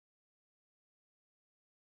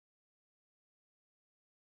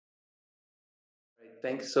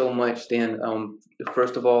Thanks so much, Dan.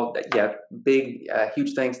 First of all, yeah,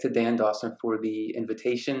 huge thanks to Dan Dawson for the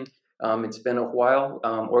invitation. It's been a while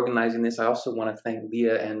organizing this. I also want to thank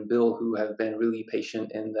Leah and Bill, who have been really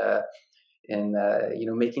patient in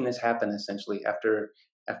making this happen. Essentially, after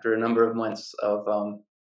a number of months of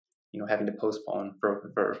having to postpone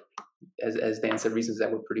for as Dan said, reasons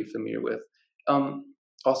that we're pretty familiar with.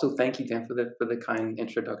 Also, thank you, Dan, for the kind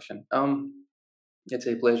introduction. It's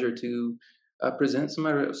a pleasure to present some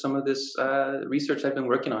of this research I've been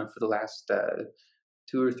working on for the last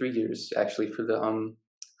 2 or 3 years, actually, for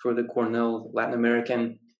the Cornell Latin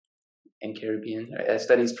American and Caribbean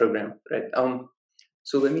Studies program. Right.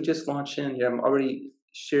 So let me just launch in here. I'm already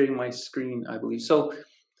sharing my screen, I believe. So,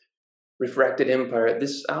 Refracted Empire.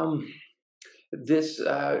 This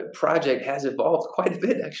project has evolved quite a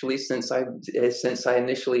bit, actually, since I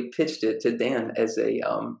initially pitched it to Dan as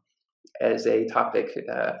a topic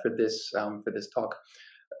for this talk.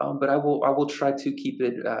 But I will try to keep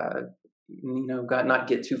it not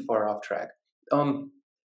get too far off track.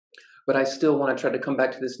 But I still want to try to come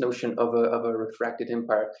back to this notion of a refracted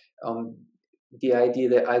empire. The idea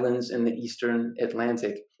that islands in the Eastern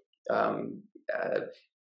Atlantic um,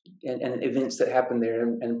 and events that happen there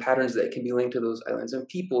and patterns that can be linked to those islands and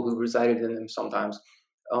people who resided in them sometimes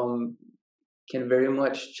um, can very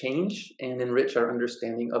much change and enrich our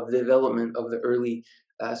understanding of the development of the early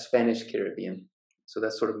Spanish Caribbean. So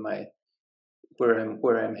that's sort of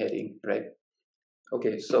where I'm heading, right?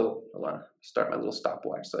 Okay, so I want to start my little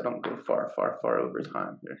stopwatch so I don't go far over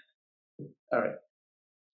time here. All right.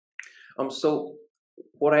 So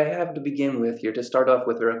what I have to begin with here to start off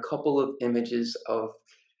with are a couple of images of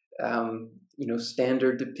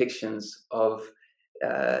standard depictions of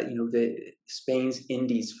the Spain's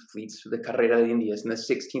Indies fleets, the Carrera de Indias in the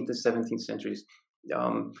 16th and 17th centuries.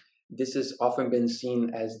 This has often been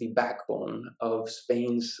seen as the backbone of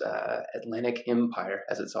Spain's Atlantic Empire,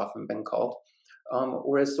 as it's often been called.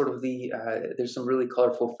 Or as sort of there's some really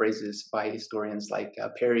colorful phrases by historians like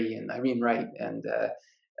Perry and Irene Wright and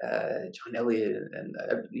John Eliot and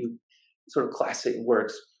sort of classic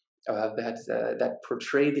works that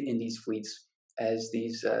portray the Indies fleets as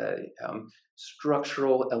these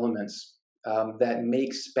structural elements that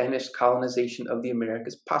make Spanish colonization of the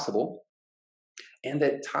Americas possible, and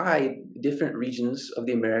that tie different regions of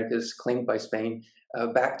the Americas claimed by Spain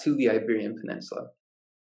back to the Iberian Peninsula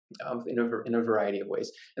in a variety of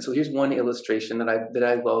ways. And so here's one illustration that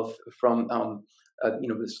I love from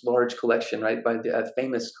this large collection, right, by the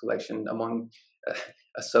famous collection among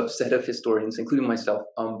a subset of historians, including myself,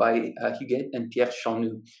 by Huguet and Pierre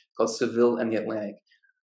Chanu, called Seville and the Atlantic.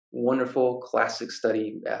 Wonderful classic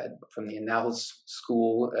study from the Annales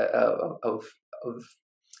School of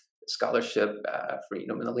Scholarship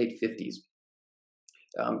in the late 50s.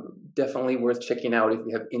 Definitely worth checking out if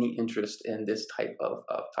you have any interest in this type of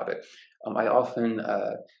topic. I often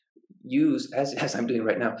use, as I'm doing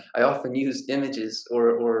right now, I often use images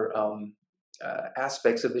or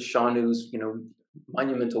aspects of the Chanu's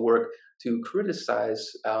monumental work to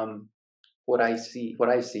criticize what I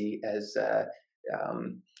see as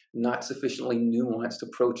not sufficiently nuanced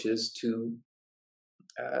approaches to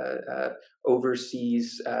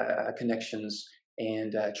overseas connections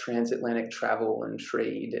and transatlantic travel and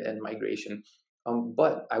trade and migration.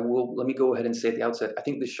 But let me go ahead and say at the outset, I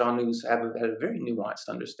think the Chanus had a very nuanced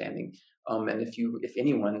understanding. And if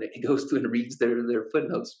anyone goes through and reads their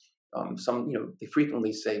footnotes, they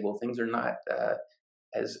frequently say, well, things are not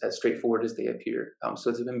as straightforward as they appear. So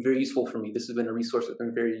it's been very useful for me. This has been a resource that's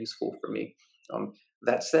been very useful for me.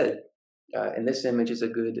 That said, and this image is a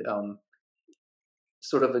good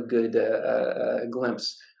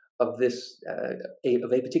glimpse of this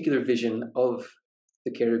of a particular vision of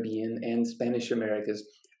the Caribbean and Spanish Americas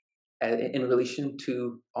in relation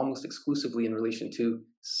to, almost exclusively in relation to,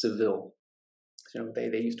 Seville. So they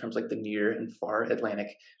use terms like the near and far Atlantic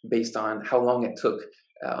based on how long it took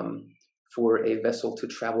for a vessel to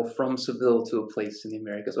travel from Seville to a place in the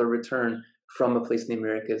Americas, or return from a place in the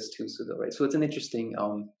Americas to Seville, right? So it's an interesting,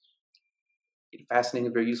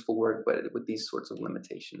 fascinating, very useful work, but with these sorts of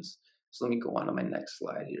limitations. So let me go on to my next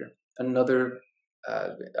slide here. Another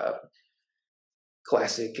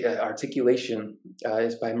classic articulation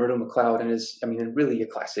is by Murdo MacLeod, and is, really a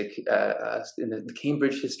classic in the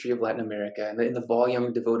Cambridge History of Latin America, and in the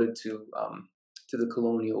volume devoted to the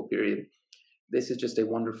colonial period. This is just a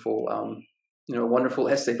wonderful, wonderful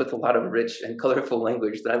essay with a lot of rich and colorful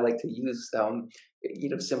language that I like to use,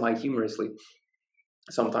 semi-humorously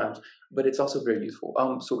sometimes, but it's also very useful.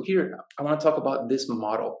 So here I want to talk about this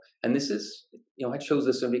model, and this is, I chose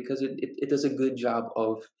this one because it does a good job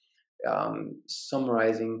of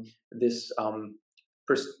summarizing this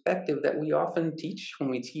perspective that we often teach when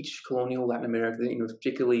we teach colonial Latin America,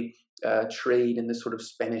 particularly trade in this sort of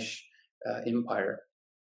Spanish empire.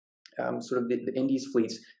 Sort of the Indies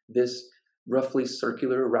fleets, this roughly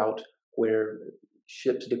circular route where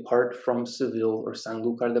ships depart from Seville or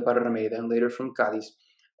Sanlúcar de Barrameda and later from Cadiz,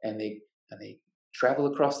 and they travel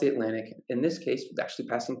across the Atlantic. In this case, actually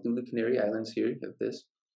passing through the Canary Islands here of this,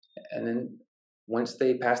 and then once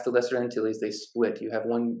they pass the Lesser Antilles, they split. You have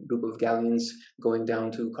one group of galleons going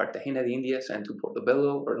down to Cartagena de Indias and to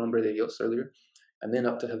Portobello or Nombre de Dios earlier, and then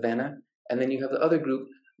up to Havana, and then you have the other group,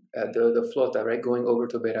 the flota, right, going over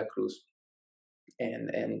to Veracruz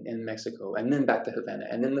and Mexico, and then back to Havana,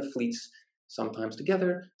 and then the fleets, sometimes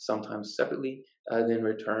together, sometimes separately, then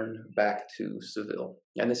return back to Seville.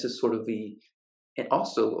 And this is sort of and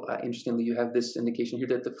also, interestingly, you have this indication here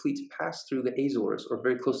that the fleets pass through the Azores, or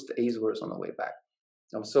very close to the Azores on the way back.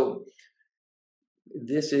 So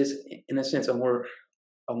this is, in a sense, a more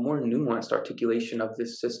nuanced articulation of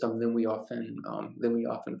this system than we often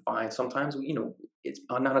find. Sometimes it's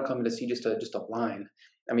not uncommon to see just a line.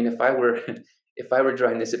 I mean, if I were if I were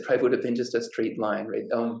drawing this, it probably would have been just a straight line, right?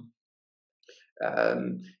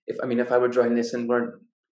 If I were drawing this and weren't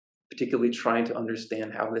particularly trying to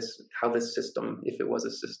understand how this system, if it was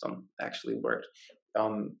a system, actually worked,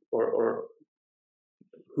 or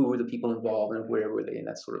who were the people involved and where were they and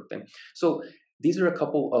that sort of thing. So these are a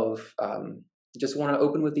couple of just want to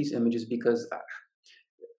open with these images because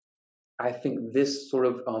I think this sort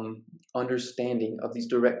of understanding of these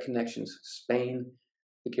direct connections, Spain,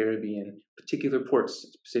 the Caribbean, particular ports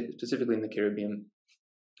specifically in the Caribbean,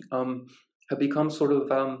 have become sort of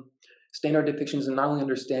standard depictions in not only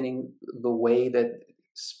understanding the way that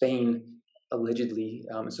Spain allegedly,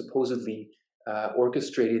 supposedly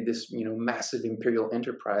orchestrated this massive imperial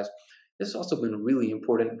enterprise. This has also been really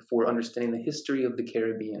important for understanding the history of the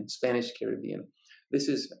Caribbean, Spanish Caribbean. This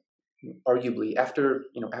is arguably after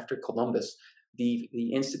Columbus,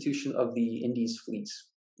 the institution of the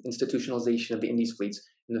institutionalization of the Indies fleets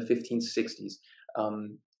in the 1560s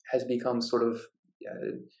has become sort of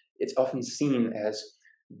it's often seen as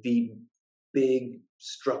the big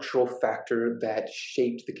structural factor that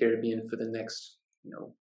shaped the Caribbean for the next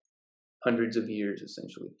hundreds of years,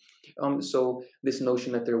 essentially. So this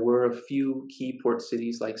notion that there were a few key port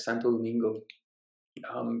cities like Santo Domingo,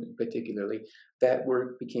 particularly, that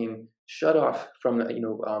became shut off from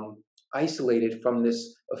isolated from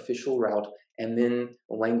this official route, and then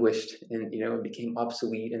languished and became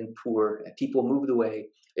obsolete and poor. And people moved away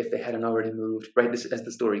if they hadn't already moved. Right, this, as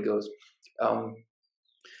the story goes.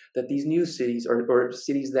 That these new cities or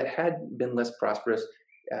cities that had been less prosperous,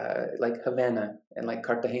 like Havana and like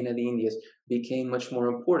Cartagena de Indias, became much more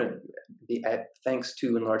important, thanks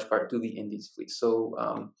to, in large part, to the Indies fleet. So,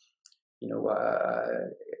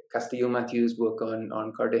 Castillo Matthews' book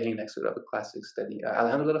on Cartagena, sort of a classic study.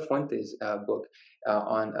 Alejandro de la Fuente's book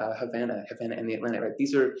on Havana and the Atlantic. Right,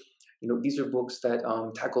 these are books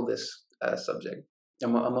that tackle this subject,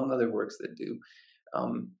 among other works that do.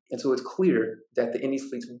 And so it's clear that the Indies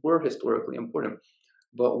fleets were historically important.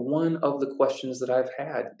 But one of the questions that I've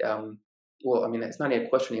had, it's not even a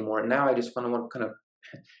question anymore. Now I just want to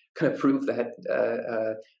kind of prove that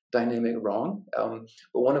dynamic wrong.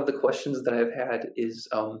 But one of the questions that I've had is,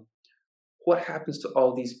 what happens to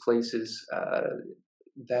all these places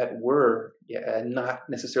that were not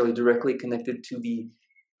necessarily directly connected to the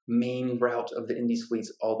main route of the Indies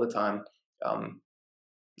fleets all the time?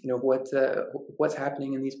 What's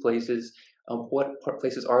happening in these places? What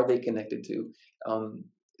places are they connected to?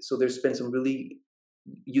 So there's been some really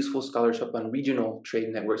useful scholarship on regional trade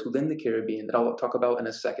networks within the Caribbean that I'll talk about in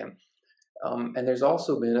a second. And there's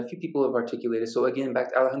also been a few people have articulated. So again, back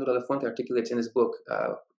to Alejandro de la Fuente articulates in his book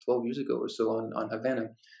 12 years ago or so on Havana,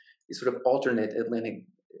 these sort of alternate Atlantic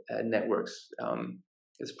networks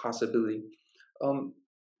as possibility.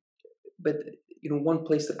 But one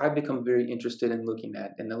place that I've become very interested in looking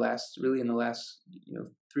at in the last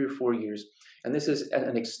 3 or 4 years, and this is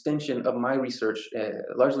an extension of my research,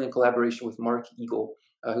 largely in collaboration with Mark Eagle,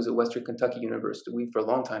 who's at Western Kentucky University. For a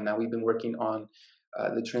long time now, we've been working on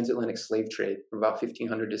the transatlantic slave trade from about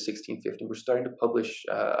 1500 to 1650. We're starting to publish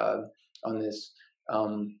on this.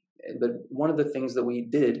 But one of the things that we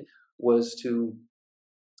did was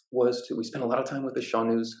we spent a lot of time with the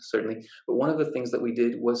Shawnees, certainly, but one of the things that we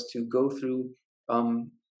did was to go through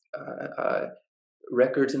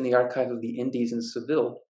records in the archive of the Indies in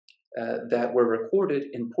Seville that were recorded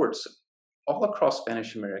in ports all across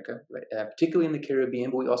Spanish America, right? Particularly in the Caribbean,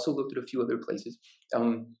 but we also looked at a few other places,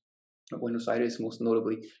 Buenos Aires most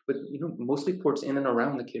notably, but mostly ports in and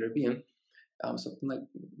around the Caribbean. Something like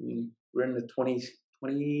we're in the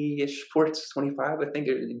 20-ish ports, 25, I think.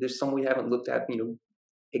 There's some we haven't looked at,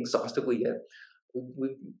 exhaustively yet.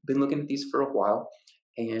 We've been looking at these for a while,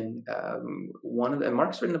 and one of them,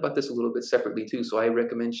 Mark's written about this a little bit separately too. So I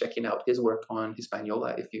recommend checking out his work on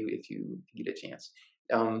Hispaniola if you get a chance.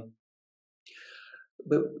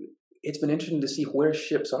 But it's been interesting to see where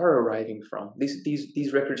ships are arriving from.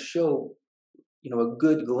 These records show, a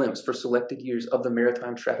good glimpse for selected years of the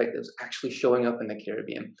maritime traffic that was actually showing up in the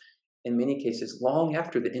Caribbean. In many cases, long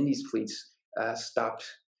after the Indies fleets stopped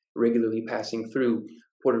regularly passing through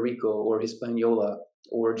Puerto Rico or Hispaniola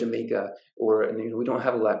or Jamaica, or we don't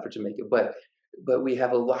have a lot for Jamaica, but we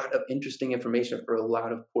have a lot of interesting information for a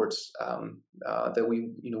lot of ports that we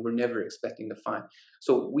were never expecting to find.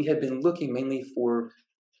 So we had been looking mainly for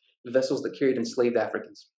vessels that carried enslaved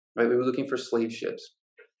Africans, right? We were looking for slave ships.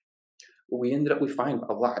 We find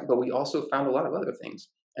a lot, but we also found a lot of other things.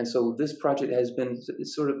 And so this project has been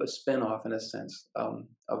sort of a spin-off in a sense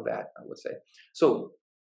of that, I would say. So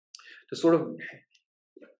to sort of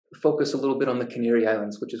focus a little bit on the Canary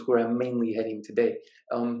Islands, which is where I'm mainly heading today.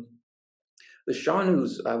 The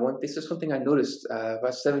Shawnus, this is something I noticed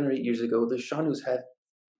about 7 or 8 years ago. The Shawnus had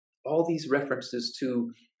all these references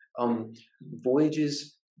to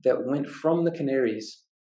voyages that went from the Canaries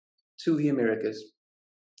to the Americas,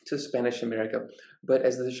 to Spanish America. But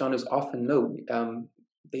as the Shawnus often note,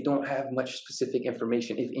 they don't have much specific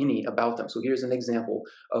information, if any, about them. So here's an example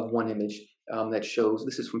of one image that shows,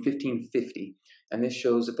 this is from 1550, and this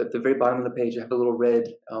shows that at the very bottom of the page, I have a little red,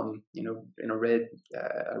 in a red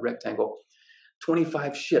rectangle,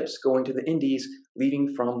 25 ships going to the Indies,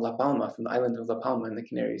 leaving from La Palma, from the island of La Palma in the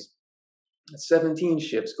Canaries. 17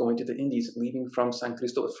 ships going to the Indies, leaving from San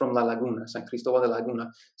Cristobal de Laguna,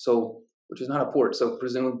 so, which is not a port, so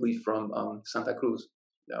presumably from Santa Cruz,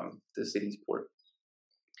 the city's port,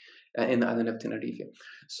 in the island of Tenerife.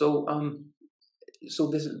 So, so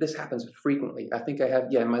this happens frequently. I think I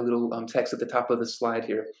have, my little text at the top of the slide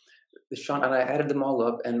here. And I added them all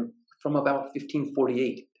up, and from about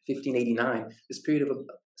 1548, 1589, this period of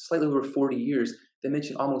slightly over 40 years, they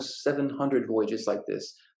mention almost 700 voyages like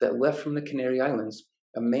this that left from the Canary Islands,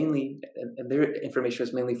 mainly, and their information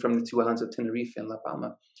is mainly from the two islands of Tenerife and La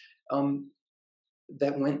Palma,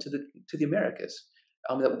 that went to the Americas,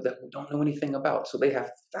 that we don't know anything about. So they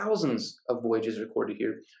have thousands of voyages recorded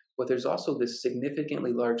here, but there's also this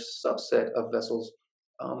significantly large subset of vessels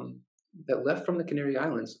that left from the Canary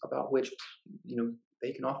Islands about which,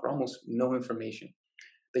 they can offer almost no information.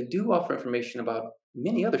 They do offer information about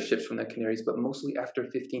many other ships from the Canaries, but mostly after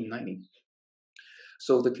 1590.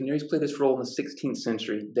 So the Canaries play this role in the 16th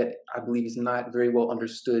century that I believe is not very well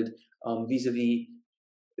understood vis-a-vis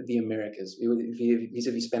the Americas,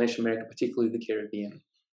 vis-a-vis Spanish America, particularly the Caribbean.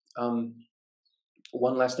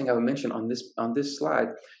 One last thing I would mention on this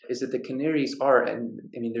slide is that the Canaries are, and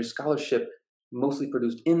I mean, there's scholarship mostly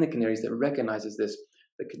produced in the Canaries that recognizes this.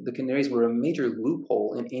 The Canaries were a major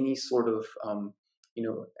loophole in any sort of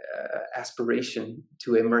aspiration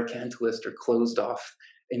to a mercantilist or closed off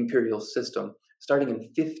imperial system. Starting in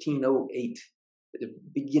 1508, at the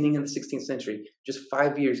beginning of the 16th century, just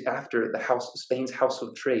 5 years after Spain's House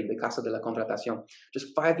of Trade, the Casa de la Contratación,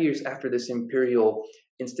 just 5 years after this imperial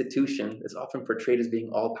institution is often portrayed as being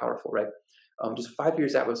all powerful, right? Just 5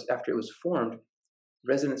 years after it was formed,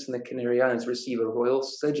 residents in the Canary Islands receive a royal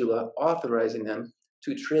cedula authorizing them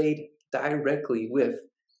to trade directly with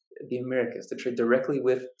the Americas, to trade directly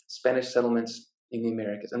with Spanish settlements in the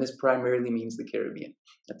Americas. And this primarily means the Caribbean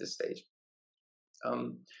at this stage.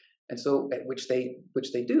 And so, which they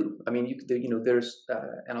do. I mean, there's,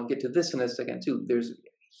 and I'll get to this in a second too. There's a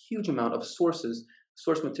huge amount of source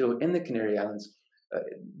material in the Canary Islands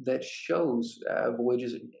that shows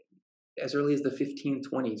voyages as early as the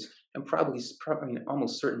 1520s, and probably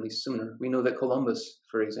almost certainly sooner. We know that Columbus,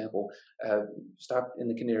 for example, stopped in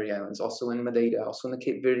the Canary Islands, also in Madeira, also in the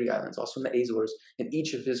Cape Verde Islands, also in the Azores, in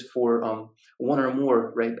each of his four, one or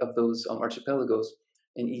more, right, of those archipelagos,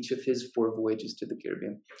 in each of his 4 voyages to the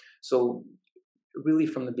Caribbean. So, really,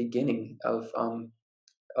 from the beginning of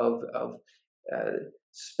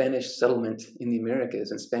Spanish settlement in the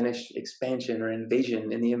Americas and Spanish expansion or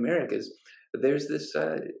invasion in the Americas, there's this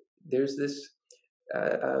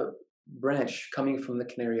branch coming from the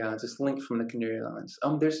Canary Islands, this link from the Canary Islands.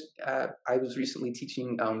 I was recently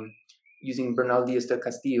teaching using Bernal Diaz del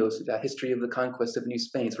Castillo's History of the Conquest of New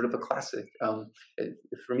Spain, sort of a classic,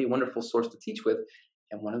 for me, wonderful source to teach with.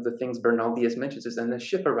 And one of the things Bernal Diaz mentions is that the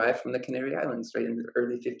ship arrived from the Canary Islands, right, in the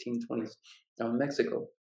early 1520s, Mexico.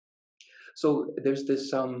 So there's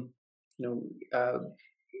this,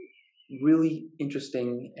 really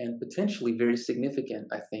interesting and potentially very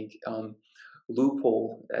significant, I think,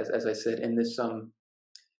 loophole, as I said, in this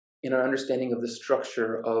in our understanding of the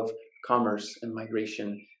structure of commerce and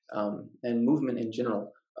migration and movement in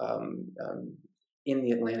general in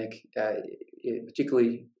the Atlantic,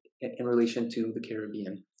 particularly in relation to the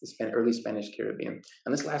Caribbean, the early Spanish Caribbean,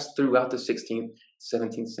 and this lasts throughout the 16th,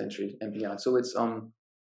 17th century and beyond. So it's so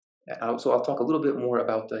I'll talk a little bit more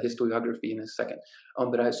about the historiography in a second.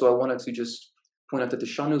 So I wanted to just point out that the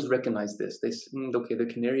Shanus recognized this. They said, okay, the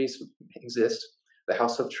Canaries exist. The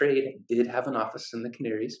House of Trade did have an office in the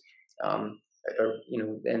Canaries, or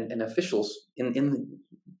and officials in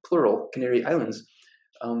plural Canary Islands.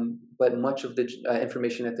 But much of the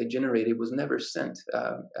information that they generated was never sent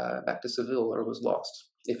back to Seville or was lost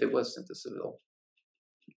if it was sent to Seville.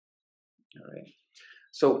 All right.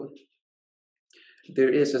 So there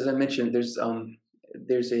is, as I mentioned, there's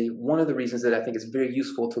one of the reasons that I think it's very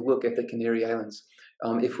useful to look at the Canary Islands.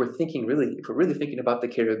 If we're really thinking about the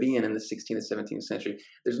Caribbean in the 16th and 17th century,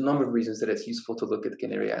 there's a number of reasons that it's useful to look at the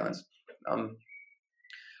Canary Islands.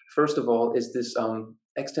 First of all, is this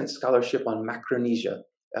extant scholarship on Macaronesia,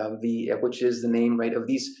 which is the name, right, of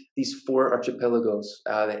these four archipelagos: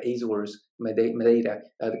 the Azores, Madeira,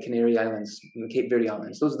 the Canary Islands, and the Cape Verde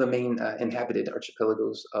Islands. Those are the main inhabited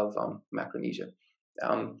archipelagos of Macaronesia.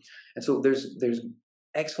 And so there's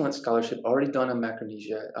excellent scholarship already done on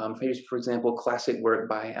Macaronesia. Here's, for example, classic work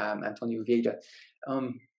by Antonio Vieira,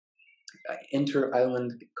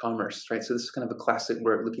 Inter-Island Commerce, right? So this is kind of a classic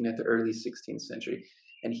work looking at the early 16th century.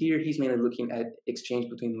 And here he's mainly looking at exchange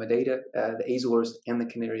between Madeira, the Azores, and the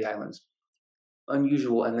Canary Islands.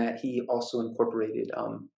 Unusual in that he also incorporated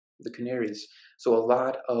the Canaries. So a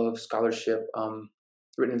lot of scholarship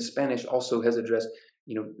written in Spanish also has addressed,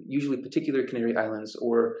 usually particular Canary Islands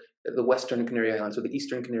or the Western Canary Islands or the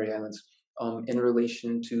Eastern Canary Islands in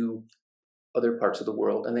relation to other parts of the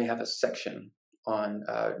world. And they have a section on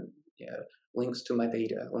links to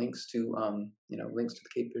Madeira, links to links to the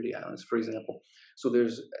Cape Verde Islands, for example. So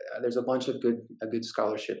there's a bunch of good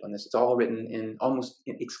scholarship on this. It's all written almost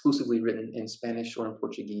exclusively written in Spanish or in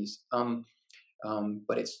Portuguese.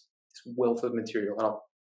 But it's wealth of material, and I'll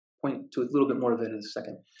point to a little bit more of it in a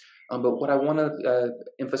second. But what I want to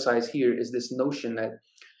emphasize here is this notion that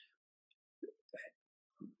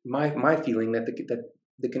my feeling that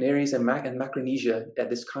the Canaries and Macaronesia, at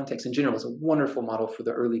this context in general, is a wonderful model for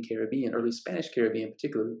the early Caribbean, early Spanish Caribbean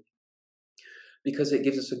particularly, because it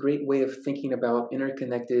gives us a great way of thinking about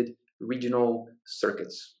interconnected regional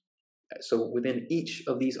circuits. So within each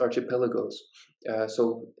of these archipelagos,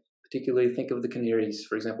 so particularly think of the Canaries,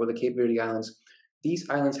 for example, or the Cape Verde Islands, these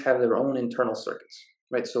islands have their own internal circuits,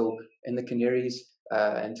 right? So in the Canaries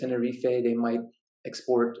and Tenerife, they might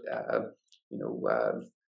export,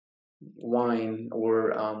 wine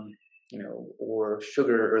or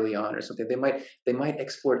sugar early on or something. They might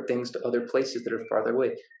export things to other places that are farther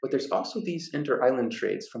away. But there's also these inter-island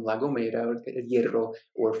trades from La Gomera or Hierro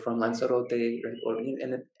or from Lanzarote, right? Or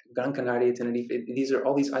in Gran Canaria, Tenerife.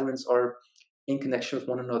 All these islands are in connection with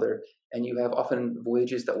one another, and you have often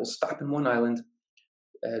voyages that will stop in one island,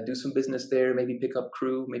 do some business there, maybe pick up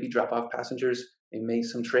crew, maybe drop off passengers, and make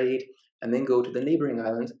some trade, and then go to the neighboring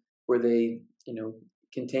island where they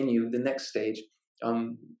continue the next stage.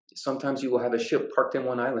 Sometimes you will have a ship parked in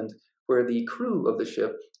one island where the crew of the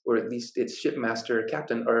ship, or at least its shipmaster or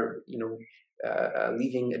captain, are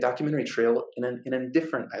leaving a documentary trail in a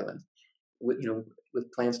different island,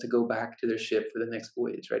 with plans to go back to their ship for the next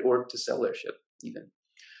voyage, right, or to sell their ship even.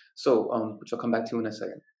 So, which I'll come back to in a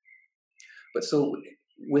second. But so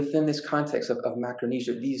within this context of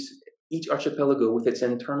Macaronesia, each archipelago with its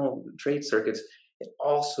internal trade circuits, it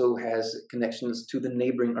also has connections to the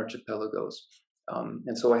neighboring archipelagos.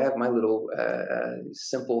 And so I have my little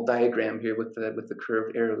simple diagram here with the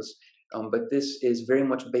curved arrows. But this is very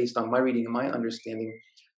much based on my reading and my understanding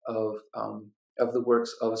of the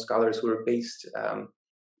works of scholars who are based,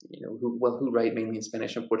 who write mainly in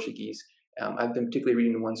Spanish and Portuguese. I've been particularly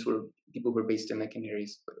reading the ones people who are based in the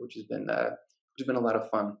Canaries, which has been a lot of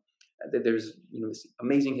fun. There's this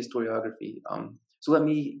amazing historiography. So let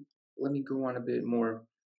me go on a bit more.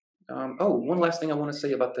 One last thing I want to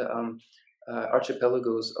say about the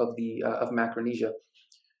archipelagos of Macaronesia.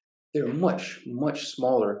 They're much, much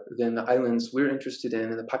smaller than the islands we're interested in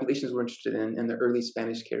and the populations we're interested in the early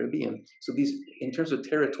Spanish Caribbean. So in terms of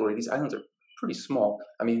territory, these islands are pretty small.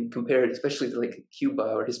 I mean, compared especially to like Cuba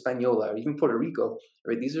or Hispaniola or even Puerto Rico,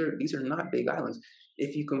 right? These are not big islands.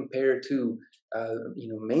 If you compare to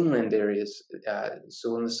mainland areas,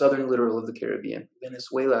 so in the southern littoral of the Caribbean,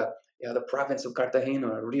 Venezuela, the province of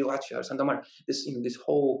Cartagena, Rio Hacha, or Santa Marta, this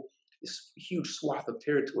huge swath of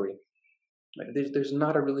territory. Right? There's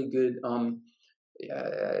not a really good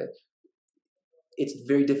it's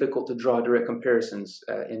very difficult to draw direct comparisons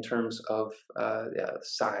in terms of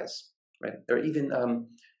size, right? Or even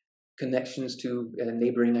connections to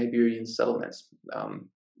neighboring Iberian settlements.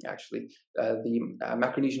 Actually, the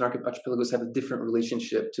Micronesian archipelagos have a different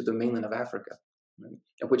relationship to the mainland of Africa, right?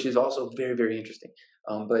 Which is also very, very interesting,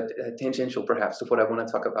 but tangential perhaps to what I want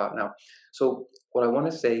to talk about now. So what I want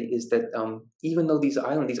to say is that even though these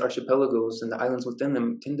islands, these archipelagos and the islands within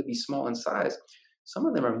them tend to be small in size, some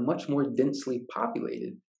of them are much more densely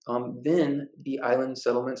populated than the island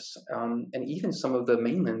settlements and even some of the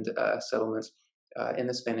mainland settlements in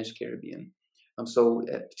the Spanish Caribbean.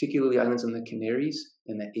 Particularly islands in the Canaries,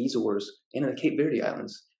 in the Azores, and in the Cape Verde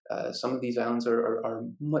Islands. Some of these islands are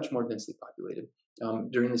much more densely populated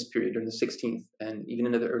during this period, during the 16th and even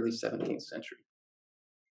into the early 17th century.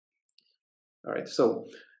 All right, so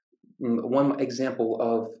one example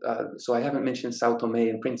of, so I haven't mentioned Sao Tome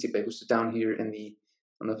and Principe, which is down here in the,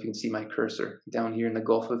 I don't know if you can see my cursor, down here in the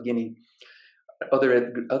Gulf of Guinea.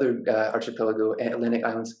 Other archipelago Atlantic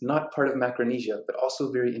islands, not part of Micronesia, but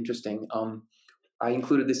also very interesting. I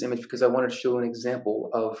included this image because I wanted to show an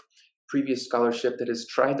example of previous scholarship that has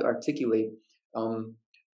tried to articulate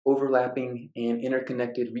overlapping and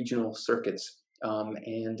interconnected regional circuits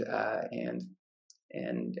and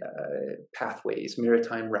pathways,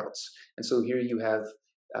 maritime routes. And so here you have,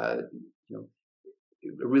 you know,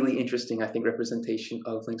 a really interesting, I think, representation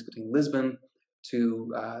of links between Lisbon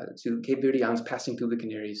to Cape Verde Islands passing through the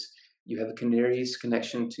Canaries. You have the Canaries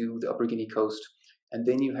connection to the Upper Guinea coast, and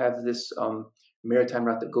then you have this maritime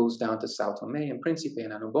route that goes down to Sao Tome and Principe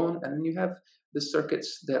and Annobon, and then you have the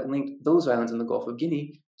circuits that link those islands in the Gulf of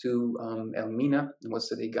Guinea to Elmina and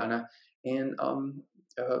West de Ghana, and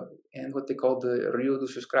what they call the Rio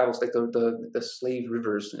dos Escravos, like the slave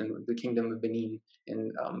rivers in the Kingdom of Benin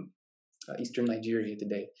in eastern Nigeria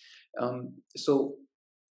today. So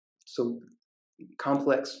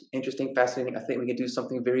complex, interesting, fascinating. I think we can do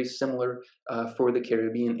something very similar for the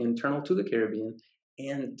Caribbean, internal to the Caribbean,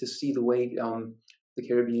 and to see the way the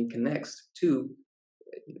Caribbean connects to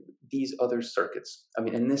these other circuits. I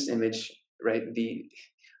mean, in this image, right, the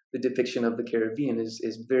depiction of the Caribbean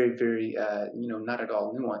is very, very, not at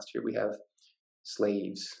all nuanced. Here we have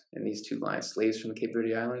slaves in these two lines, slaves from the Cape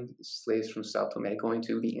Verde Island, slaves from Sao Tome going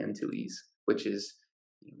to the Antilles, which is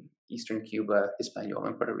Eastern Cuba, Hispaniola,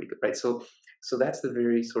 and Puerto Rico, right? So that's the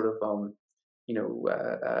very sort of,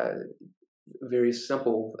 very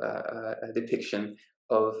simple depiction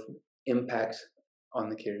of impact on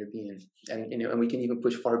the Caribbean, and we can even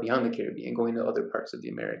push far beyond the Caribbean, going to other parts of the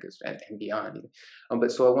Americas and beyond.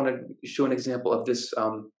 But so I want to show an example of this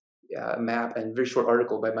map and very short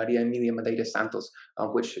article by Maria Emilia Madeira Santos,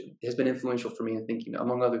 which has been influential for me in thinking,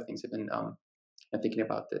 among other things, I've been thinking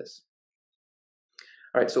about this.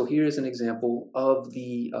 All right, so here is an example of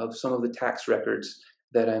some of the tax records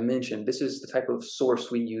that I mentioned. This is the type of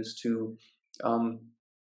source we use to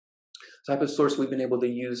we've been able to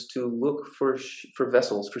use to look for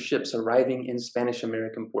vessels, for ships arriving in Spanish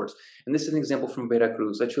American ports. And this is an example from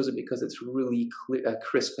Veracruz. I chose it because it's really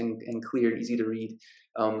crisp and clear, easy to read.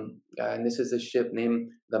 And this is a ship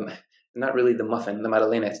named not really the Muffin, the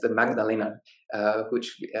Madalena, it's the Magdalena,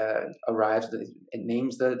 which arrives. It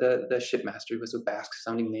names the shipmaster. It was a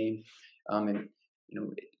Basque-sounding name, and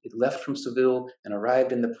it left from Seville and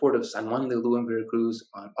arrived in the port of San Juan de Ulúa in Veracruz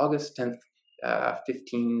on August 10th,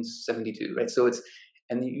 1572. Right. So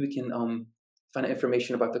and you can find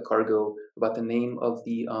information about the cargo, about the name of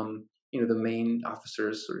the the main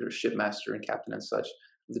officers or shipmaster and captain and such,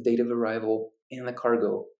 the date of arrival, and the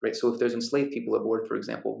cargo, right? So if there's enslaved people aboard, for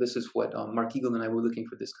example, this is what Mark Eagle and I were looking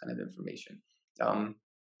for, this kind of information.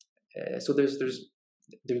 So there's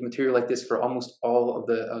material like this for almost all of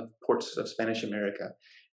the ports of Spanish America,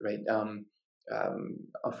 right?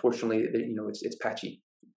 Unfortunately, it's patchy.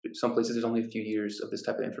 Some places there's only a few years of this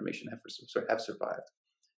type of information have survived.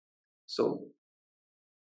 So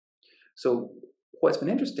what's been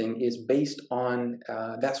interesting is based on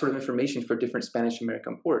that sort of information for different Spanish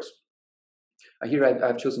American ports. Here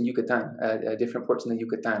I've chosen Yucatan, different ports in the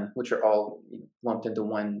Yucatan, which are all lumped into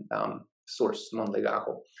one source, one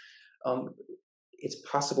legajo. It's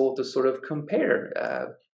possible to sort of compare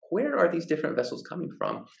where are these different vessels coming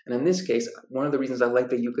from. And in this case, one of the reasons I like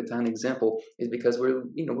the Yucatan example is because we're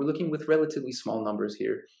looking with relatively small numbers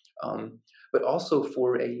here, but also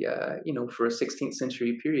for a 16th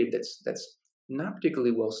century period that's not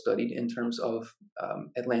particularly well studied in terms of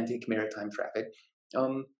Atlantic maritime traffic.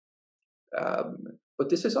 But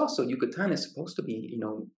this is also, Yucatan is supposed to be,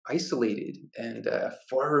 isolated and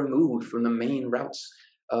far removed from the main routes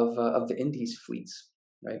of the Indies fleets.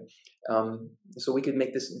 right? So we could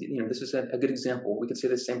make this, this is a good example. We could say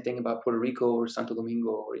the same thing about Puerto Rico or Santo Domingo,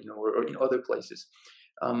 or other places.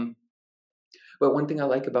 Um, but one thing I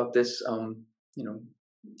like about this, you know,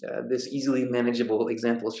 this easily manageable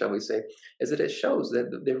example, shall we say, is that it shows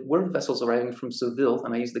that there were vessels arriving from Seville,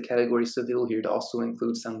 and I use the category Seville here to also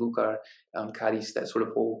include Sanlúcar, Cadiz, that sort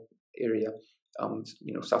of whole area,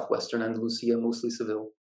 southwestern Andalusia, mostly Seville.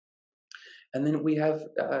 And then we have,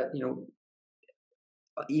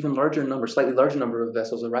 even larger number, slightly larger number of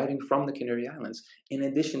vessels arriving from the Canary Islands, in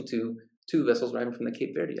addition to 2 vessels arriving from the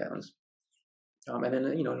Cape Verde Islands. And then,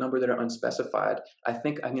 a number that are unspecified. I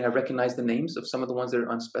recognize the names of some of the ones that are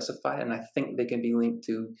unspecified, and I think they can be linked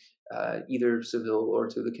to either Seville or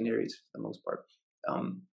to the Canaries for the most part.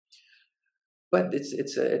 But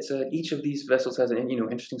each of these vessels has an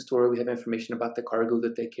interesting story. We have information about the cargo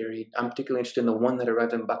that they carried. I'm particularly interested in the one that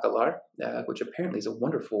arrived in Bacalar, which apparently is a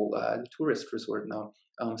wonderful tourist resort now.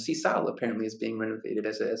 Sisal apparently is being renovated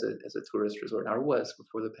as a tourist resort, or was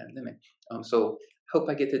before the pandemic. So hope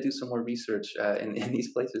I get to do some more research in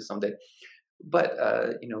these places someday. But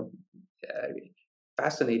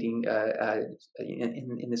fascinating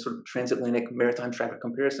in this sort of transatlantic maritime traffic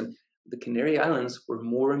comparison, the Canary Islands were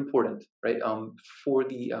more important, right? For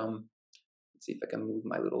the let's see if I can move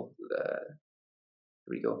my little. Here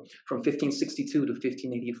we go. From 1562 to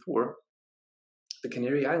 1584, the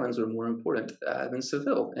Canary Islands were more important than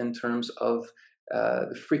Seville in terms of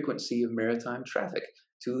the frequency of maritime traffic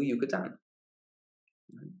to Yucatan.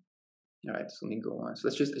 All right, so let me go on. So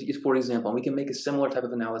let's just, for example, we can make a similar type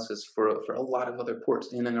of analysis for a lot of other ports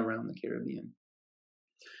in and around the Caribbean.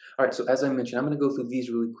 All right, so as I mentioned, I'm going to go through these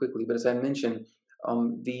really quickly, but as I mentioned,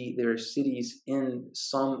 there are cities in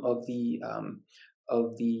some of the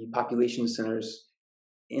population centers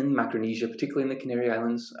in Micronesia, particularly in the Canary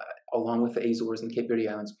Islands, along with the Azores and Cape Verde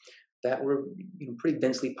Islands, that were pretty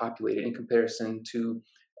densely populated in comparison to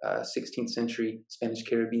 16th century Spanish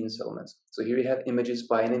Caribbean settlements. So here you have images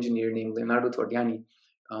by an engineer named Leonardo Torriani.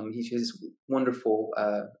 He has wonderful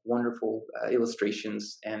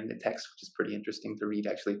illustrations and the text, which is pretty interesting to read,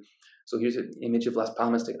 actually. So here's an image of Las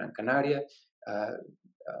Palmas de Gran Canaria,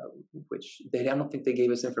 which I don't think they gave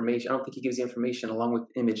us information. I don't think he gives the information along with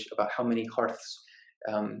image about how many hearths,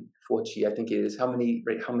 Fochi, I think it is, how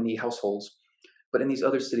many households. But in these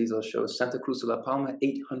other cities, I'll show Santa Cruz de la Palma,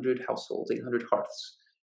 800 households, 800 hearths.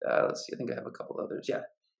 Let's see, I think I have a couple others. Yeah.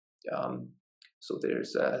 So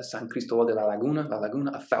there's San Cristobal de la Laguna,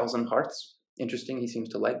 1,000 hearths. Interesting, he seems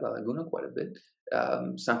to like La Laguna quite a bit.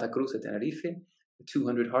 Santa Cruz de Tenerife,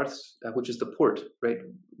 200 hearths, which is the port, right,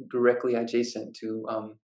 directly adjacent to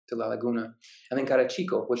La Laguna. And then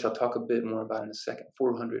Carachico, which I'll talk a bit more about in a second,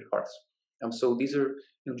 400 hearths. So these are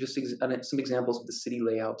just some examples of the city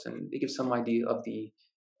layouts, and they give some idea of the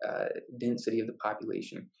density of the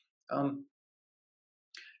population.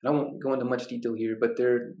 And I won't go into much detail here, but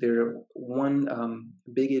they're one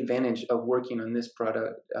big advantage of working on this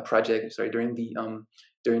project during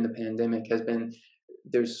the pandemic has been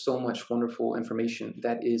there's so much wonderful information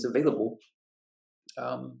that is available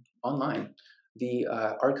online. The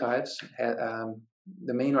archives,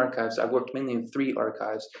 the main archives, I've worked mainly in 3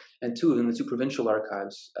 archives, and 2 of them, the 2 provincial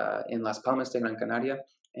archives in Las Palmas de Gran Canaria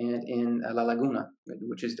and in La Laguna,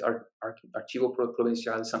 which is Archivo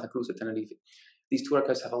Provincial de Santa Cruz de Tenerife. These 2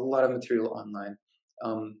 archives have a lot of material online.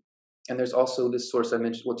 And there's also this source I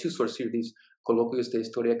mentioned, 2 sources here, these Coloquios de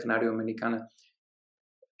Historia Canario-Americana.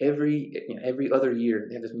 Every other year,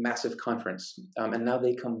 they have this massive conference, and now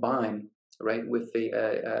they combine, right, with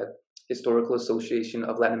the Historical Association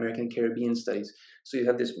of Latin American and Caribbean Studies. So you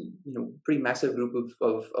have this, pretty massive group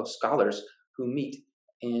of scholars who meet,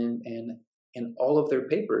 and all of their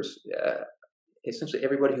papers, essentially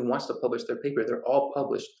everybody who wants to publish their paper, they're all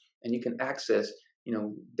published, and you can access,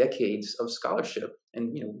 decades of scholarship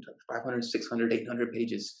and, 500, 600, 800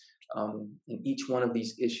 pages in each one of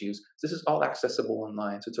these issues. This is all accessible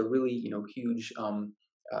online. So it's a really, huge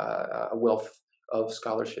wealth of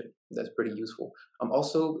scholarship that's pretty useful.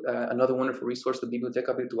 Also, another wonderful resource, the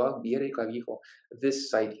Biblioteca Virtual Viera y Clavijo.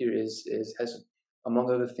 This site here has,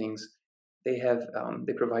 among other things, they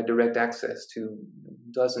provide direct access to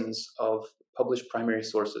dozens of published primary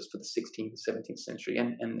sources for the 16th, 17th century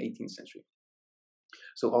and 18th century.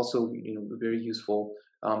 So also, very useful.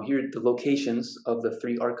 Here are the locations of the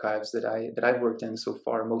 3 archives that I've worked in so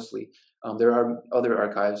far. Mostly, there are other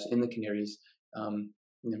archives in the Canaries,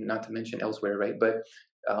 not to mention elsewhere, right? But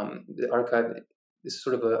the archive is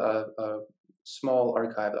sort of a small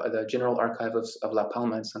archive. The General Archive of La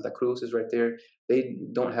Palma and Santa Cruz is right there. They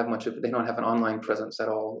don't have an online presence at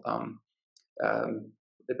all.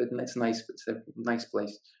 But it's nice. It's a nice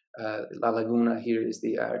place. La Laguna here is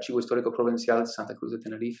the Archivo Histórico Provincial de Santa Cruz de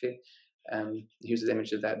Tenerife. Here's the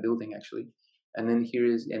image of that building, actually. And then here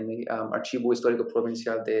is in the Archivo Histórico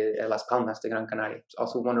Provincial de Las Palmas de Gran Canaria. It's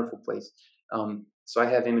also a wonderful place. So I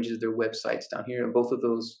have images of their websites down here, and both of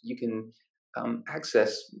those you can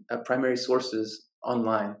access primary sources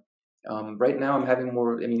online. Right now, I'm having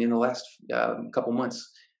more. I mean, in the last couple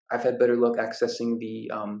months, I've had better luck accessing the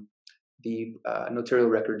notarial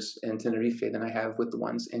records in Tenerife than I have with the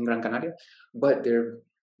ones in Gran Canaria. But they're,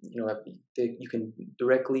 you can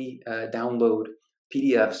directly download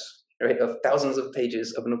PDFs, right, of thousands of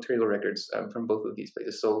pages of notarial records from both of these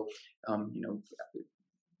places. So,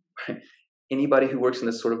 anybody who works in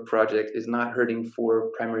this sort of project is not hurting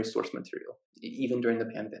for primary source material, even during the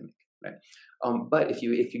pandemic, right? But if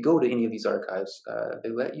you go to any of these archives, they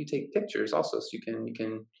let you take pictures also, so you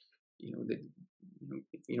can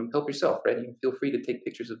help yourself, right? You feel free to take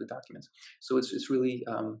pictures of the documents. So it's really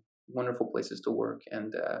wonderful places to work,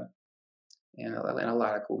 and a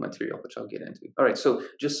lot of cool material, which I'll get into. All right, so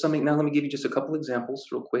just something. Now let me give you just a couple examples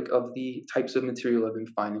real quick of the types of material I've been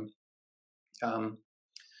finding.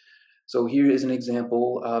 So here is an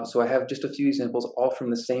example. So I have just a few examples, all from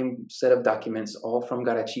the same set of documents, all from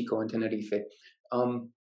Garachico and Tenerife.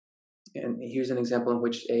 And here's an example in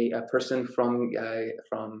which a person from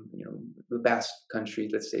the Basque country,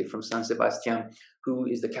 let's say from San Sebastian, who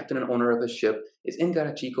is the captain and owner of a ship, is in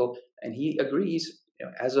Garachico, and he agrees,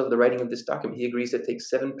 as of the writing of this document, he agrees to take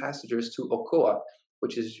 7 passengers to Ocoa,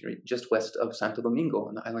 which is just west of Santo Domingo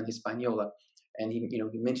on the island Hispaniola. And he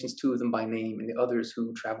mentions 2 of them by name, and the others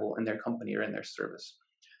who travel in their company or in their service.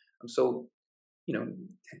 So,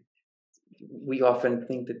 we often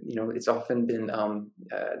think that it's often been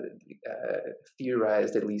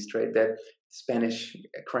theorized, at least, right, that Spanish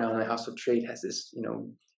crown and the House of Trade has this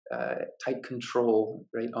tight control,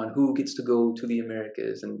 right, on who gets to go to the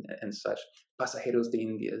Americas and such, pasajeros de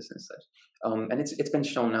Indias and such. And it's been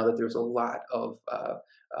shown now that there's a lot of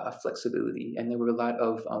flexibility, and there were a lot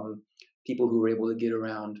of people who were able to get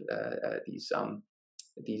around these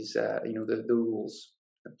the rules.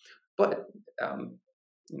 But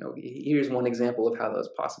here's one example of how that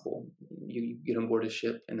was possible. You get on board a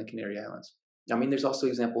ship in the Canary Islands. I mean, there's also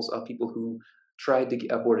examples of people who tried to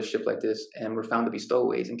get aboard a ship like this and were found to be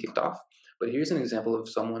stowaways and kicked off. But here's an example of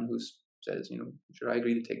someone who says, sure, I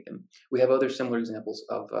agree to take them. We have other similar examples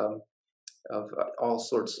of all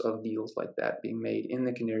sorts of deals like that being made in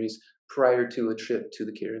the Canaries prior to a trip to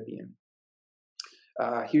the Caribbean.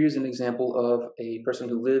 Here's an example of a person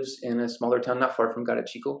who lives in a smaller town not far from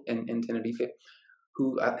Garachico in Tenerife,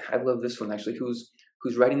 who I love this one actually,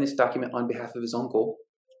 who's writing this document on behalf of his uncle,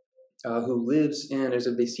 who lives as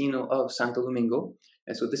a vecino of Santo Domingo.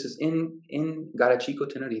 And so this is in Garachico,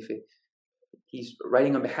 Tenerife. He's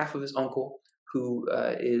writing on behalf of his uncle, who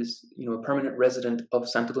is a permanent resident of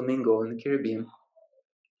Santo Domingo in the Caribbean.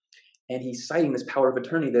 And he's citing this power of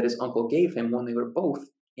attorney that his uncle gave him when they were both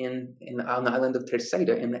on the island of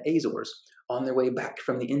Terceira in the Azores, on their way back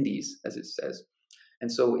from the Indies, as it says.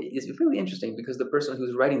 And so it's really interesting because the person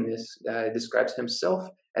who's writing this describes himself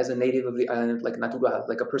as a native of the island, like natural,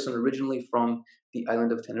 like a person originally from the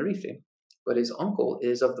island of Tenerife. But his uncle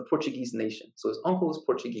is of the Portuguese nation. So his uncle is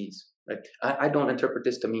Portuguese, right? I don't interpret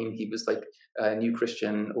this to mean he was like a new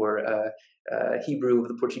Christian or a Hebrew of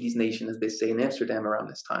the Portuguese nation, as they say in Amsterdam around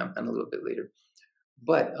this time and a little bit later.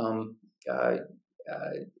 But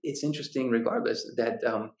it's interesting regardless that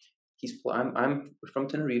I'm from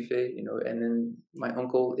Tenerife, and then my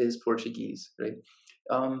uncle is Portuguese, right?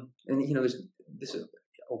 And there's this a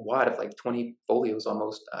wad of like 20 folios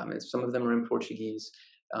almost. And some of them are in Portuguese,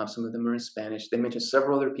 some of them are in Spanish. They mention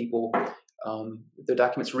several other people. The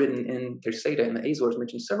documents written in Terceira in the Azores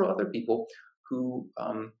mention several other people who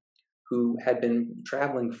had been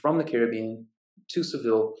traveling from the Caribbean to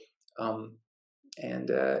Seville, and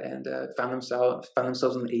found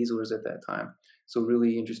themselves in the Azores at that time. So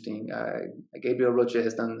really interesting. Gabriel Rocha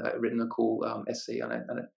has written a cool essay on a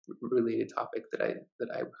related topic that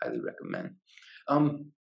I highly recommend.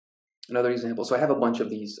 Another example. So I have a bunch of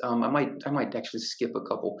these. I might actually skip a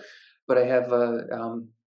couple, but I have.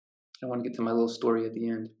 I want to get to my little story at the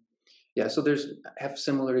end. Yeah. So I have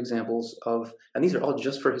similar examples of, and these are all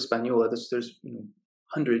just for Hispaniola. There's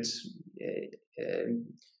hundreds.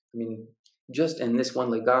 I mean, just in this one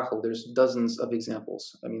legajo, there's dozens of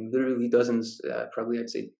examples. I mean, literally dozens. Probably, I'd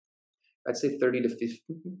say 30 to 50.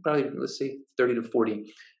 Probably, let's say 30 to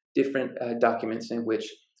 40 different documents in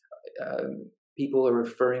which people are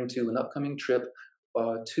referring to an upcoming trip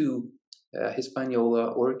to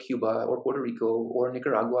Hispaniola, or Cuba, or Puerto Rico, or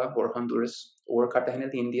Nicaragua, or Honduras, or Cartagena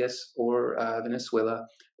de Indias, or Venezuela,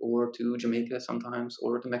 or to Jamaica sometimes,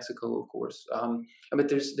 or to Mexico, of course. But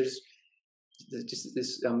there's just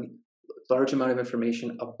this large amount of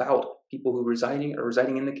information about people who are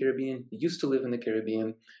residing in the Caribbean, used to live in the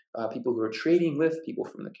Caribbean, people who are trading with people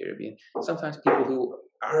from the Caribbean, sometimes people who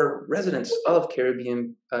are residents of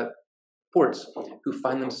Caribbean ports who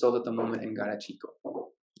find themselves at the moment in Garachico.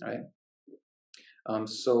 Right.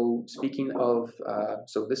 So speaking of,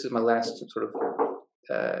 so this is my last sort of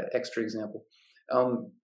extra example.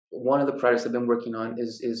 One of the projects I've been working on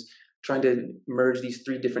is trying to merge these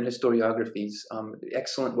three different historiographies.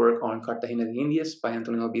 Excellent work on Cartagena de Indias by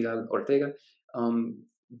Antonio Vidal Ortega.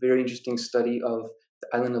 Very interesting study of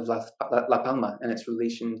the island of La Palma and its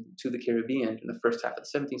relation to the Caribbean in the first half of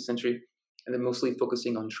the 17th century, and then mostly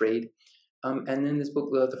focusing on trade. And then this book,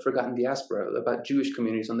 The Forgotten Diaspora, about Jewish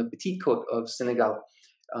communities on the Petite Côte of Senegal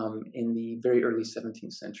in the very early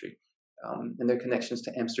 17th century, and their connections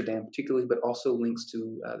to Amsterdam particularly, but also links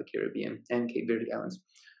to the Caribbean and Cape Verde Islands.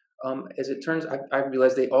 As it turns, I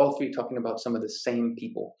realized they all three talking about some of the same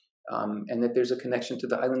people, and that there's a connection to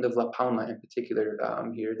the island of La Palma in particular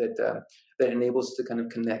here that enables to kind of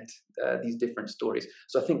connect these different stories.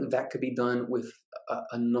 So I think that could be done with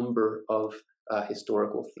a number of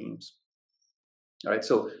historical themes. All right,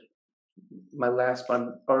 so my last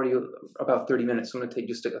one, already about 30 minutes, so I'm going to take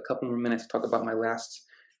just a couple more minutes to talk about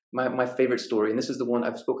my favorite story. And this is the one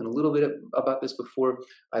I've spoken a little bit about this before.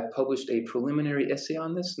 I published a preliminary essay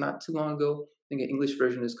on this not too long ago. I think an English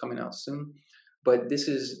version is coming out soon. But this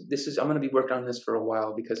is I'm going to be working on this for a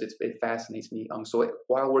while because it fascinates me. So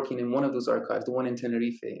while working in one of those archives, the one in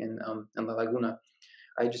Tenerife in La Laguna,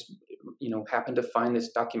 I just happened to find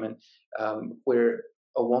this document where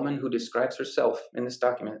a woman who describes herself in this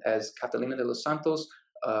document as Catalina de los Santos,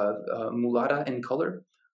 mulatta in color,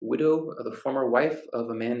 widow, the former wife of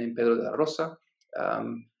a man named Pedro de la Rosa,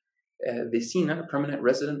 vecina, permanent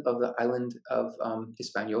resident of the island of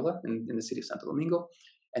Hispaniola in the city of Santo Domingo.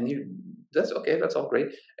 And that's okay, that's all great.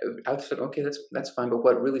 I said, okay, that's fine. But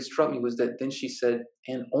what really struck me was that then she said,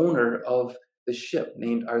 an owner of the ship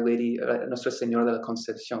named Our Lady, Nuestra Señora de la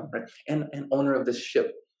Concepción, right? And an owner of this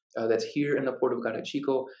ship that's here in the port of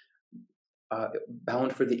Garachico,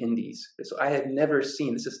 bound for the Indies. So I had never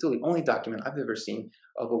seen, this is still the only document I've ever seen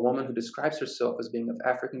of a woman who describes herself as being of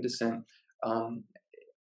African descent,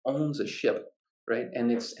 owns a ship, right?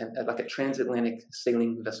 And it's like a transatlantic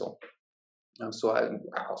sailing vessel. So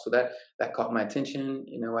that caught my attention.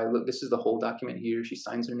 I look. This is the whole document here. She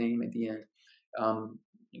signs her name at the end.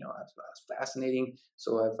 It was fascinating.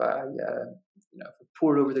 So I've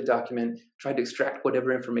poured over the document, tried to extract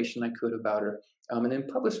whatever information I could about her, and then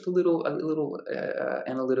published a little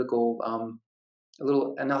analytical, a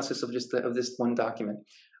little analysis of this one document.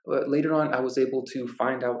 But later on, I was able to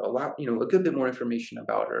find out a good bit more information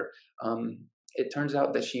about her. It turns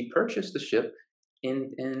out that she purchased the ship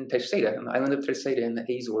in Terceira, on the island of Terceira in the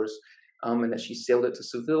Azores, and that she sailed it to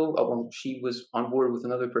Seville. She was on board with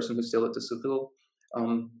another person who sailed it to Seville,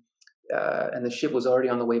 and the ship was already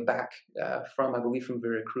on the way back from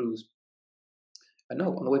Veracruz.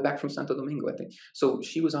 No, on the way back from Santo Domingo, I think. So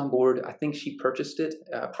she was on board. I think she purchased it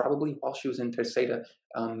probably while she was in Terceira,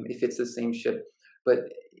 if it's the same ship. But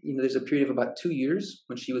there's a period of about 2 years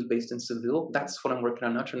when she was based in Seville. That's what I'm working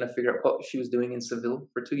on now, trying to figure out what she was doing in Seville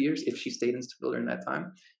for 2 years, if she stayed in Seville during that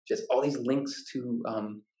time. Just all these links to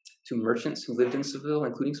merchants who lived in Seville,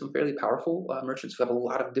 including some fairly powerful merchants who have a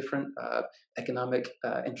lot of different economic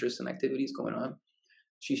interests and activities going on.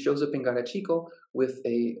 She shows up in Garachico with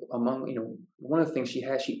one of the things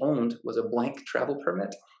she owned was a blank travel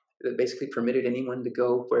permit that basically permitted anyone to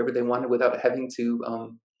go wherever they wanted without having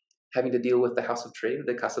to deal with the House of Trade,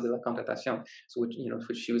 the Casa de la Contratación, so which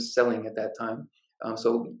she was selling at that time.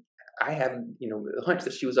 So I have the hunch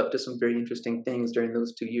that she was up to some very interesting things during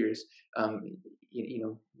those 2 years.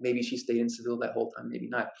 Maybe she stayed in Seville that whole time, maybe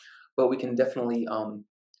not, but we can definitely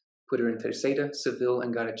put her in Terceira, Seville,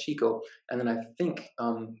 and Garachico. And then I think,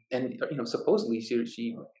 supposedly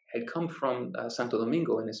she had come from Santo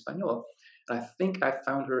Domingo in Hispaniola. And I think I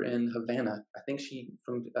found her in Havana. I think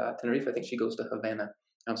from Tenerife, I think she goes to Havana.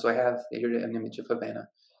 So I have here an image of Havana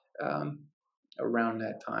around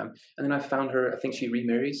that time. And then I found her, I think she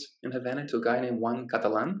remarries in Havana to a guy named Juan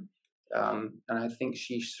Catalan. And I think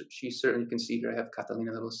she certainly can see her have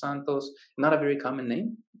Catalina de los Santos, not a very common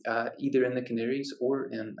name, either in the Canaries or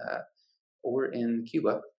in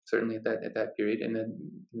Cuba. Certainly at that period, in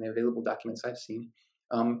the available documents I've seen,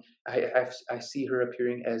 I see her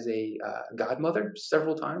appearing as a godmother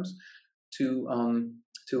several times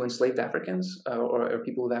to to enslaved Africans or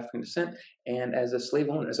people of African descent, and as a slave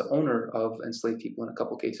owner, as an owner of enslaved people in a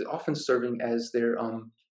couple cases, often serving as their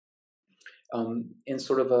in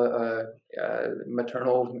sort of a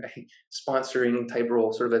maternal sponsoring type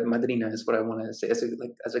role, sort of a madrina is what I want to say,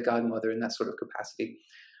 as a godmother in that sort of capacity.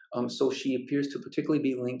 So she appears to particularly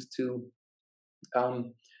be linked to.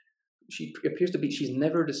 Um, she appears to be. She's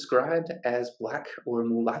never described as black or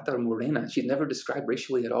mulata or morena. She's never described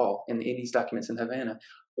racially at all in these documents in Havana.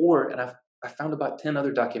 And I found about 10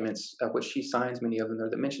 other documents, which she signs, many of them there,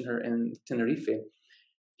 that mention her in Tenerife,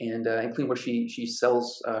 and including where she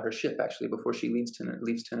sells her ship actually before she leaves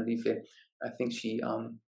Tenerife. I think she's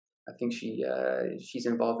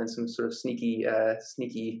involved in some sort of sneaky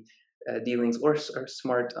dealings or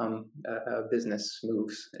smart business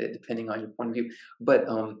moves, depending on your point of view. But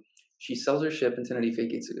she sells her ship in Tenerife,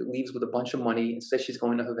 leaves with a bunch of money, and says she's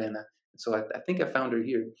going to Havana. So I think I found her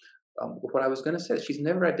here. What I was going to say, she's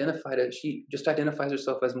never identified it. She just identifies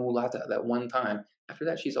herself as mulata that one time. After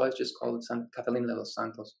that, she's always just called Catalina de los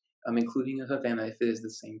Santos, including in Havana if it is the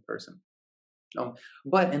same person.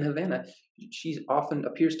 But in Havana, she often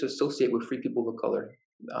appears to associate with free people of color.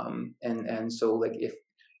 And so, like,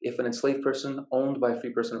 if an enslaved person owned by a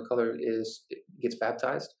free person of color gets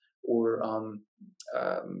baptized or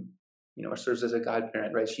or serves as a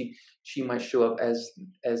godparent, right? She might show up as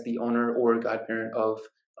the owner or godparent of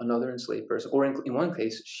another enslaved person, or in one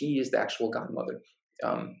case, she is the actual godmother.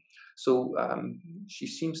 Um, so she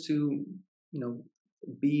seems to,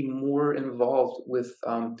 be more involved with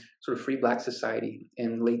sort of free black society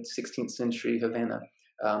in late 16th century Havana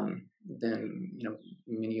than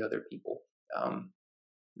many other people.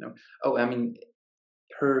 You know, oh, I mean,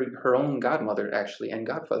 her own godmother actually and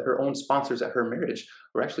godfather, her own sponsors at her marriage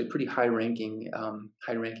were actually pretty high ranking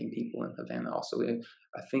people in Havana. Also,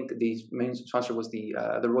 I think the main sponsor was the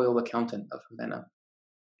royal accountant of Havana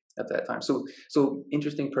at that time. So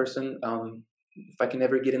interesting person. If I can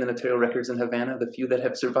ever get in the notarial records in Havana, the few that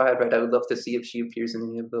have survived, right, I would love to see if she appears in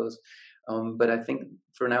any of those. But I think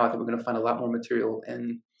for now, I think we're going to find a lot more material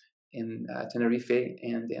in Tenerife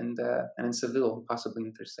and in Seville, possibly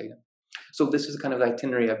in Terceira. So this is kind of the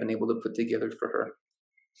itinerary I've been able to put together for her.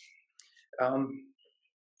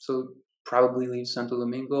 So probably leave Santo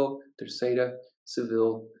Domingo, Terceira,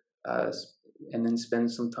 Seville, and then spend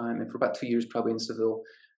some time, and for about 2 years probably in Seville,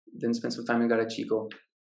 then spend some time in Garachico,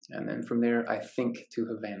 and then from there, I think to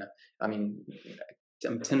Havana. I mean,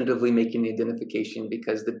 I'm tentatively making the identification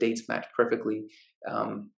because the dates match perfectly.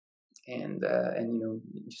 And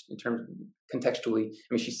just in terms of contextually, I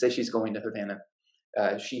mean, she says she's going to Havana.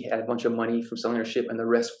 She had a bunch of money from selling her ship, and the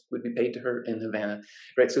rest would be paid to her in Havana,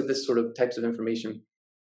 right? So this sort of types of information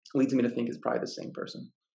leads me to think it's probably the same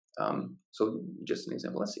person. So just an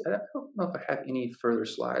example. Let's see. I don't know if I have any further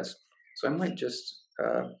slides, so I might just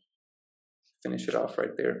finish it off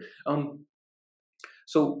right there.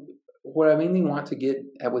 So what I mainly want to get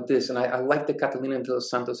at with this, and I like the Catalina de los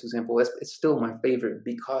Santos example, it's still my favorite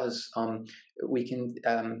because we can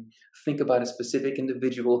think about a specific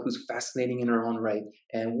individual who's fascinating in her own right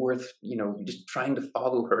and worth, just trying to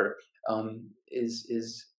follow her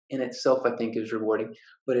is in itself, I think, is rewarding.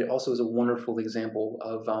 But it also is a wonderful example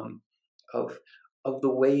of the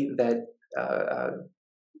way that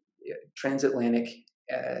transatlantic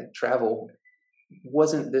travel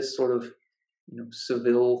wasn't this sort of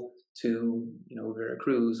Seville to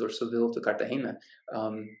Veracruz or Seville to Cartagena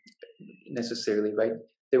necessarily, right?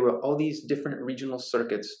 There were all these different regional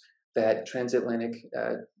circuits that transatlantic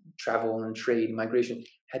travel and trade and migration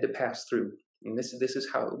had to pass through, and this is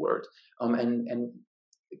how it worked. And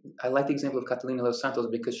I like the example of Catalina Los Santos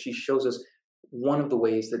because she shows us one of the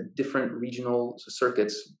ways that different regional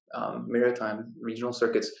circuits, maritime regional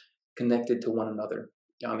circuits, connected to one another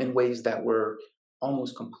in ways that were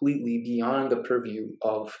almost completely beyond the purview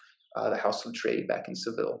of the House of Trade back in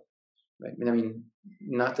Seville. Right? I mean,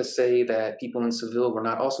 not to say that people in Seville were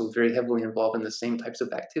not also very heavily involved in the same types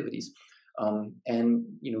of activities. And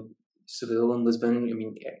Seville and Lisbon, I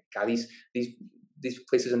mean, Cadiz, these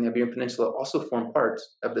places in the Iberian Peninsula also form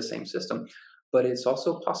parts of the same system. But it's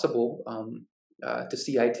also possible to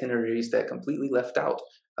see itineraries that completely left out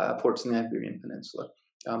ports in the Iberian Peninsula,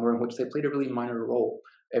 or in which they played a really minor role.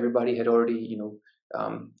 Everybody had already,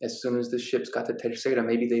 as soon as the ships got to Terceira,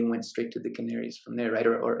 maybe they went straight to the Canaries from there, right,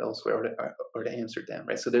 or elsewhere, or to Amsterdam,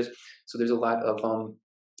 right. So there's a lot of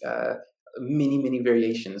many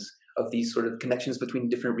variations of these sort of connections between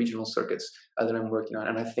different regional circuits that I'm working on,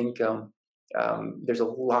 and I think there's a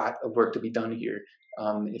lot of work to be done here.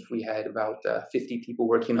 If we had about 50 people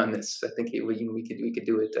working on this, I think we could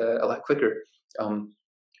do it a lot quicker.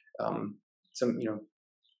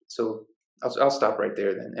 So I'll stop right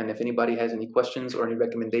there then. And if anybody has any questions or any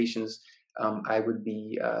recommendations, I'd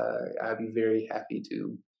be very happy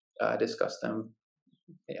to discuss them,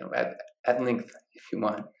 at length if you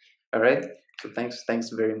want. All right. So thanks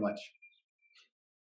very much.